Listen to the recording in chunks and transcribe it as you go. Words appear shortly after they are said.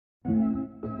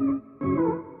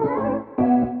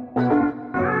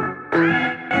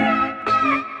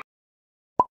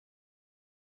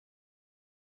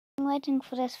waiting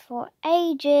for this for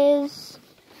ages.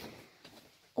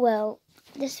 Well,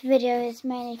 this video is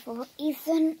mainly for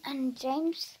Ethan and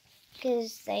James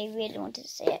because they really wanted to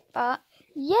see it. But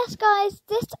yes, guys,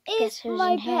 this is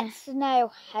my pet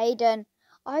snail, Hayden.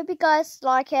 I hope you guys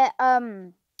like it.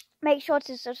 Make sure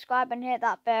to subscribe and hit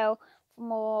that bell for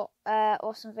more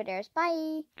awesome videos.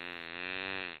 Bye.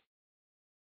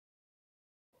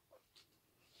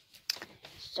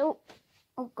 So,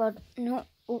 oh god, no,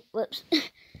 oh, whoops.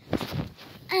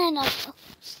 And I've got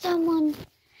someone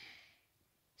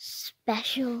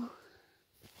special.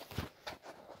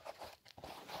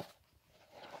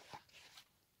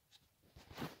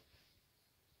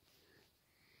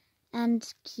 And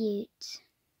cute.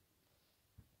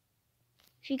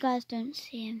 If you guys don't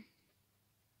see him,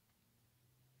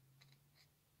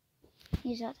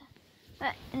 he's out there.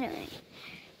 But anyway,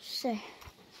 so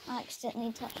I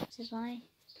accidentally touched his eye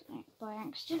by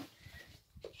accident.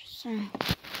 So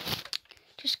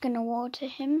just gonna water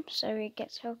him so he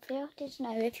gets healthier. Did you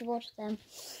know if you water them,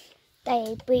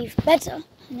 they breathe better?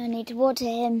 And I need to water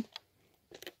him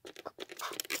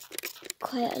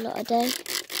quite a lot a day.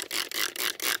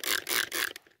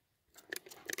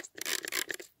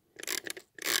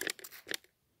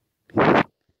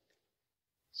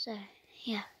 So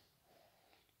yeah.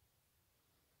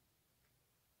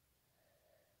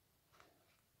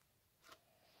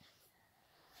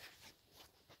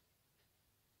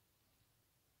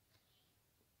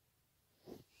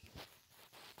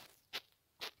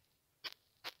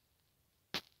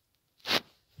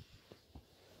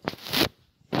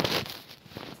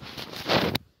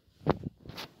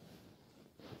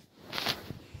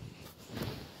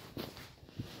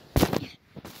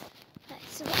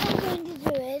 So what I'm going to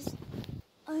do is,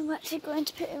 I'm actually going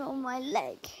to put him on my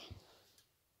leg.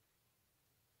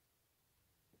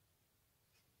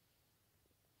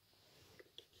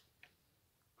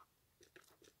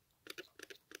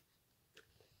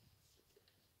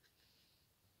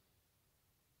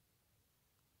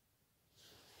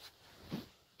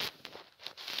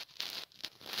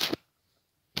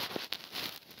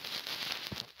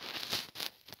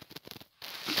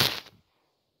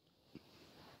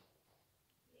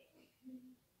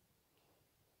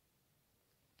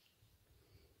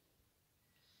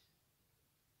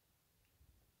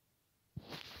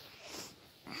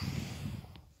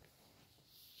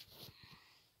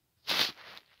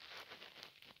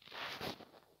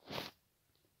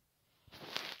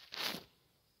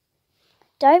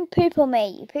 Don't poop on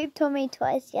me. You pooped on me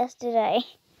twice yesterday.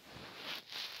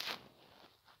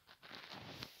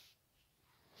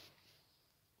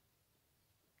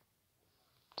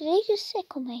 Did he just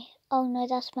sick on me? Oh no,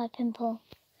 that's my pimple.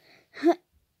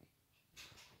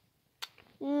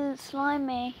 Ew,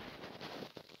 slimy.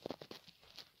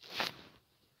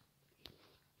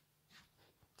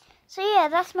 So yeah,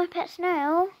 that's my pet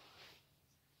snail.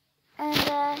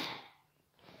 And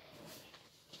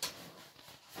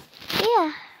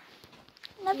yeah.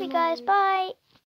 Love you guys. Bye.